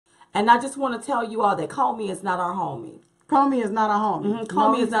And I just want to tell you all that Comey is not our homie. Comey is not a homie.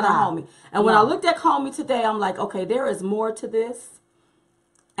 Comey is not our homie. And when I looked at Comey today, I'm like, okay, there is more to this.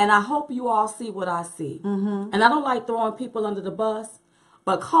 And I hope you all see what I see. And I don't like throwing people under the bus.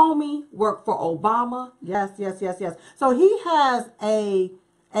 But Comey worked for Obama. Yes. So he has a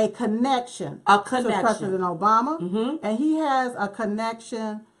connection to President Obama. And he has a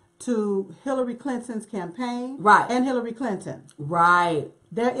connection to Hillary Clinton's campaign. Right. And Hillary Clinton. Right.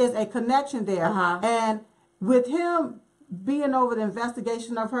 There is a connection there. And with him being over the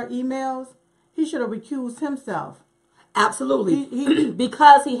investigation of her emails, he should have recused himself. Absolutely. He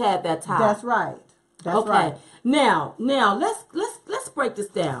because he had that tie. That's right. That's right. Now let's break this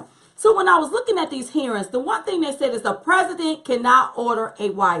down. So when I was looking at these hearings, the one thing they said is the president cannot order a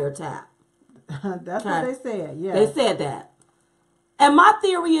wiretap. That's what they said. Yeah. They said that. And my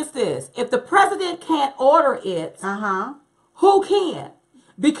theory is this: if the president can't order it, who can?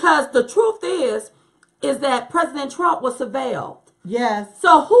 Because the truth is that President Trump was surveilled. Yes.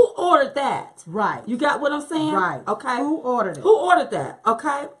 So who ordered that? Right. You got what I'm saying? Right. Okay. Who ordered it? Who ordered that?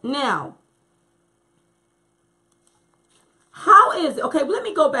 Okay. Now, how is it? Okay, let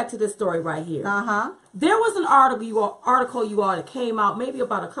me go back to this story right here. There was an article you all that came out maybe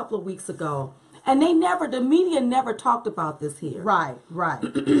about a couple of weeks ago, and the media never talked about this here. Right.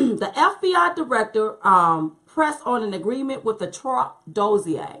 The FBI director pressed on an agreement with the Trump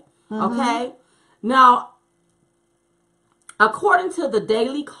dossier. Okay. Now, according to the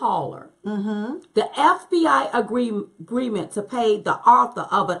Daily Caller, the FBI agreement to pay the author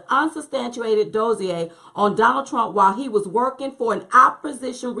of an unsubstantiated dossier on Donald Trump while he was working for an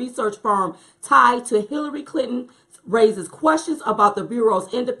opposition research firm tied to Hillary Clinton raises questions about the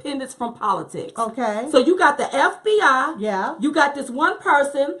Bureau's independence from politics. Okay. So you got the FBI. Yeah. You got this one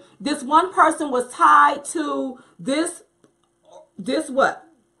person. This one person was tied to this what?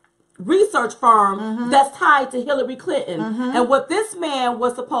 Research firm that's tied to Hillary Clinton. And what this man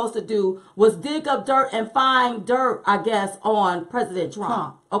was supposed to do was dig up dirt and find dirt, I guess, on President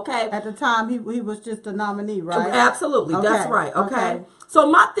Trump. Okay. At the time, he was just a nominee, right? Absolutely. Okay. That's right. Okay. So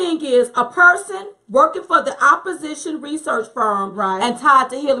my thing is a person working for the opposition research firm and tied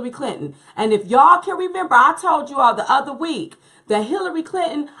to Hillary Clinton. And if y'all can remember, I told you all the other week that Hillary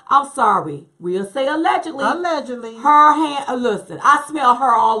Clinton, I'm sorry, we'll say allegedly. Allegedly. Her hand, listen, I smell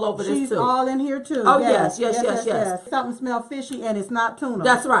her all over this too. She's all in here too. Oh, yes. Something smells fishy and it's not tuna.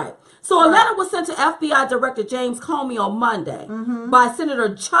 That's right. So a letter was sent to FBI Director James Comey on Monday by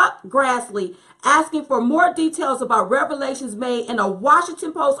Senator Chuck Grassley asking for more details about revelations made in a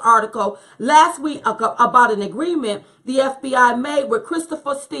Washington Post article last week about an agreement the FBI made with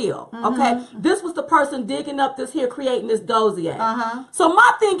Christopher Steele. Okay, this was the person digging up this here, creating this dossier. So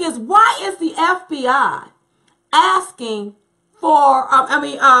my thing is, why is the FBI asking for,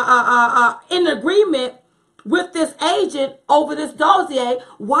 in agreement with this agent over this dossier?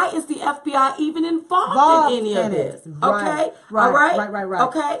 Why is the FBI even involved in any of this? Okay, Right.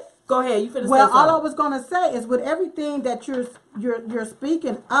 Okay. Go ahead. You finish. Well, all I was going to say is with everything that you're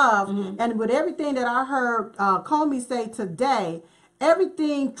speaking of, and with everything that I heard Comey say today,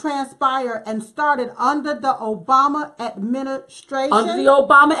 everything transpired and started under the Obama administration. Under the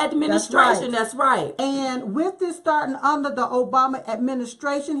Obama administration, that's right. And with this starting under the Obama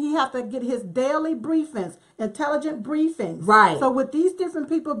administration, he have to get his daily briefings, intelligent briefings. Right. So with these different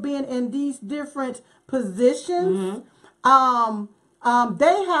people being in these different positions,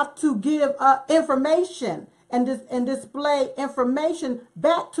 they have to give information and display information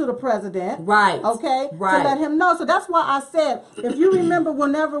back to the president. Right. Okay. Right. To let him know. So that's why I said, if you remember,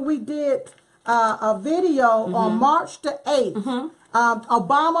 whenever we did a video on March the 8th,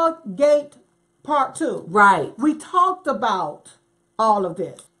 Obama Gate Part 2. Right. We talked about all of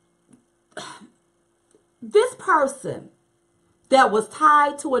this. This person that was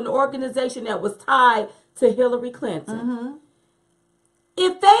tied to an organization that was tied to Hillary Clinton.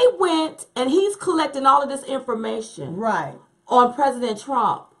 If they went and he's collecting all of this information on President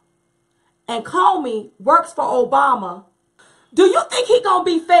Trump and Comey works for Obama, do you think he's going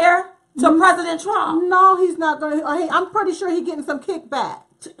to be fair to President Trump? No, he's not going to. I'm pretty sure he's getting some kickback.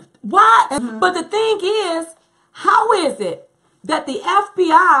 What? But the thing is, how is it that the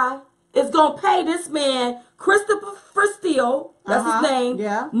FBI is going to pay this man, Christopher Steele, that's his name,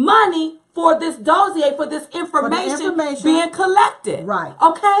 money for this dossier, for this information being collected? Right.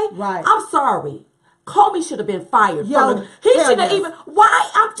 Okay? Right. I'm sorry. Comey should have been fired. He should have even... Why?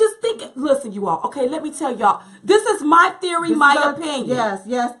 I'm just thinking... Listen, you all. Okay, let me tell y'all. This is my theory, my opinion.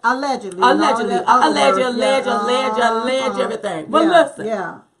 Yes. Allegedly. Allegedly, everything. But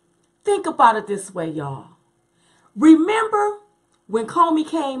listen. Think about it this way, y'all. Remember when Comey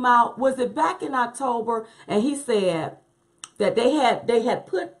came out, was it back in October, and he said that they had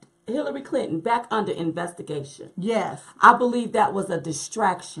put Hillary Clinton back under investigation. Yes. I believe that was a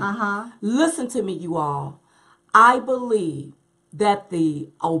distraction. Listen to me, you all. I believe that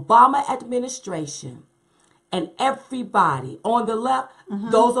the Obama administration and everybody on the left,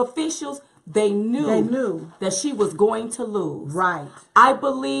 those officials, they knew that she was going to lose. Right. I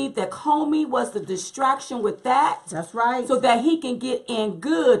believe that Comey was the distraction with that. That's right. So that he can get in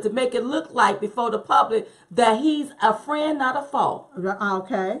good to make it look like before the public that he's a friend, not a foe.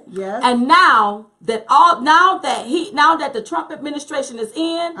 Okay. Yes. And now that the Trump administration is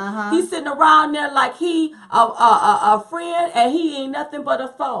in, he's sitting around there like he a friend and he ain't nothing but a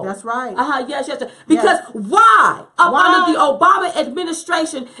foe. That's right. Yes. Because why? Under the Obama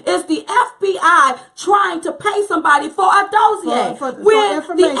administration is the FBI trying to pay somebody for a dossier when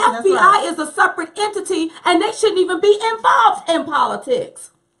the FBI is a separate entity and they shouldn't even be involved in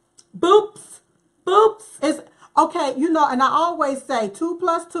politics. Boops. It's okay, and I always say 2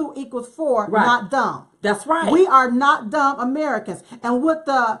 + 2 = 4, not dumb. That's right. We are not dumb Americans. And what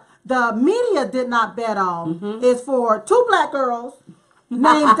the media did not bet on is for 2 black girls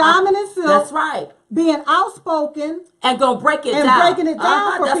named Diamond and Silk. That's right. Being outspoken and gonna break it down. And breaking it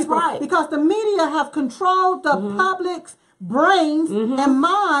down for that's people. Right. Because the media have controlled the public's brains and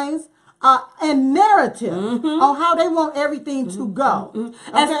minds and narrative on how they want everything to go. Okay?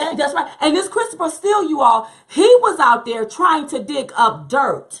 And that's right. And this Christopher Steele, you all, he was out there trying to dig up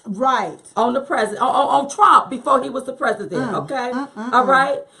dirt. Right. On the president, on Trump before he was the president. Okay? All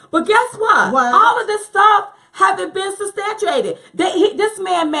right? But guess what? All of this stuff haven't been substantiated. This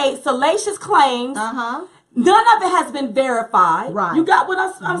man made salacious claims. None of it has been verified. Right. You got what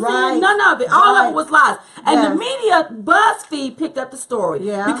I'm saying? None of it. All of it was lies. And the media, BuzzFeed, picked up the story.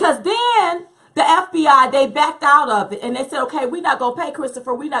 Yeah. Because then the FBI, they backed out of it. And they said, okay, we're not going to pay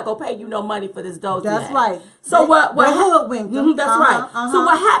Christopher. We're not going to pay you no money for this dossier. That's right. So what hoodwinked them. That's right. So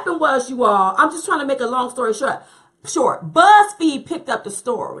what happened was, you all, I'm just trying to make a long story short. BuzzFeed picked up the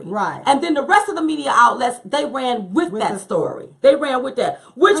story. Right. And then the rest of the media outlets, they ran with that story. They ran with that,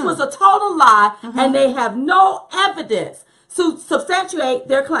 which was a total lie, and they have no evidence to substantiate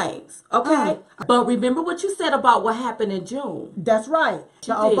their claims. Okay? But remember what you said about what happened in June. That's right.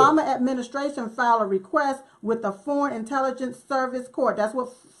 The Obama administration filed a request with the Foreign Intelligence Service Court. That's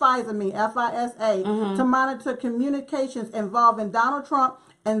what FISA means, FISA, to monitor communications involving Donald Trump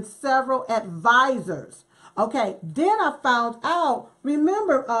and several advisors. Okay, then I found out,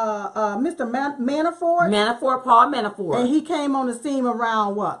 remember Mr. Manafort? Paul Manafort. And he came on the scene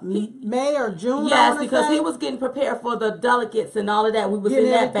around what, May or June? Yes, because he was getting prepared for the delegates and all of that. We was in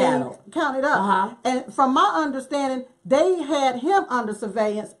that battle. Counted up. And from my understanding, they had him under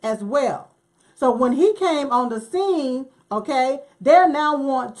surveillance as well. So when he came on the scene, okay, they now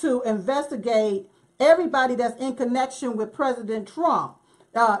want to investigate everybody that's in connection with President Trump.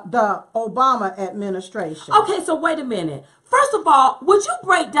 The Obama administration. Okay, so wait a minute. First of all, would you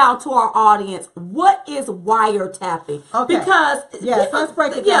break down to our audience what is wiretapping? Okay. Because let's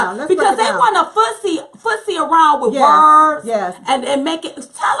break it down. Because they want to fussy around with words. Yes. And make it.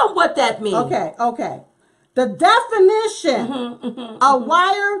 Tell them what that means. Okay. The definition of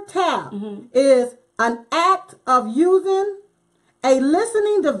wiretap is an act of using a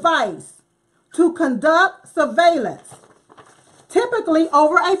listening device to conduct surveillance, typically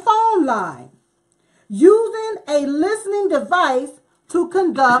over a phone line, using a listening device to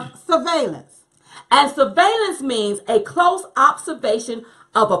conduct surveillance. And surveillance means a close observation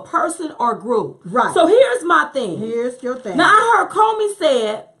of a person or group. Right. So here's my thing. Here's your thing. Now I heard Comey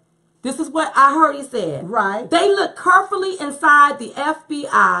said, this is what I heard he said. Right. They looked carefully inside the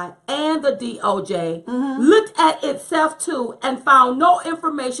FBI and the DOJ, looked at itself too, and found no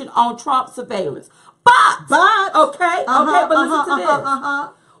information on Trump surveillance. But but listen to this.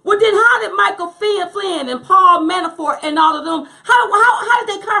 Well, then how did Michael Flynn and Paul Manafort and all of them, how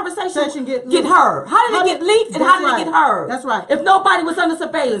did their conversation get heard? How did it get leaked and how did it get heard? That's right. If nobody was under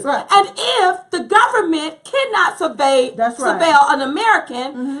surveillance. Right. And if the government cannot surveil an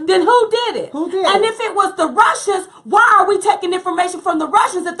American, then who did it? Who did And it? if it was the Russians, why are we taking information from the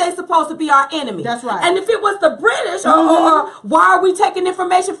Russians if they're supposed to be our enemy? That's right. And if it was the British, or why are we taking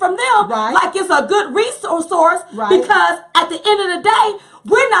information from them like it's a good resource source? Because at the end of the day,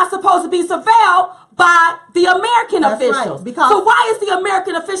 we're not supposed to be surveilled by the American officials. Right, so why is the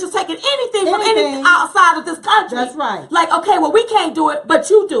American officials taking anything from anything outside of this country? That's right. Like, okay, well, we can't do it, but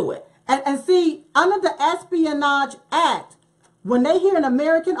you do it. And see, under the Espionage Act, when they hear an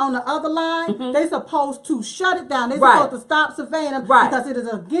American on the other line, they're supposed to shut it down. They're supposed to stop surveilling them because it is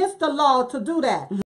against the law to do that.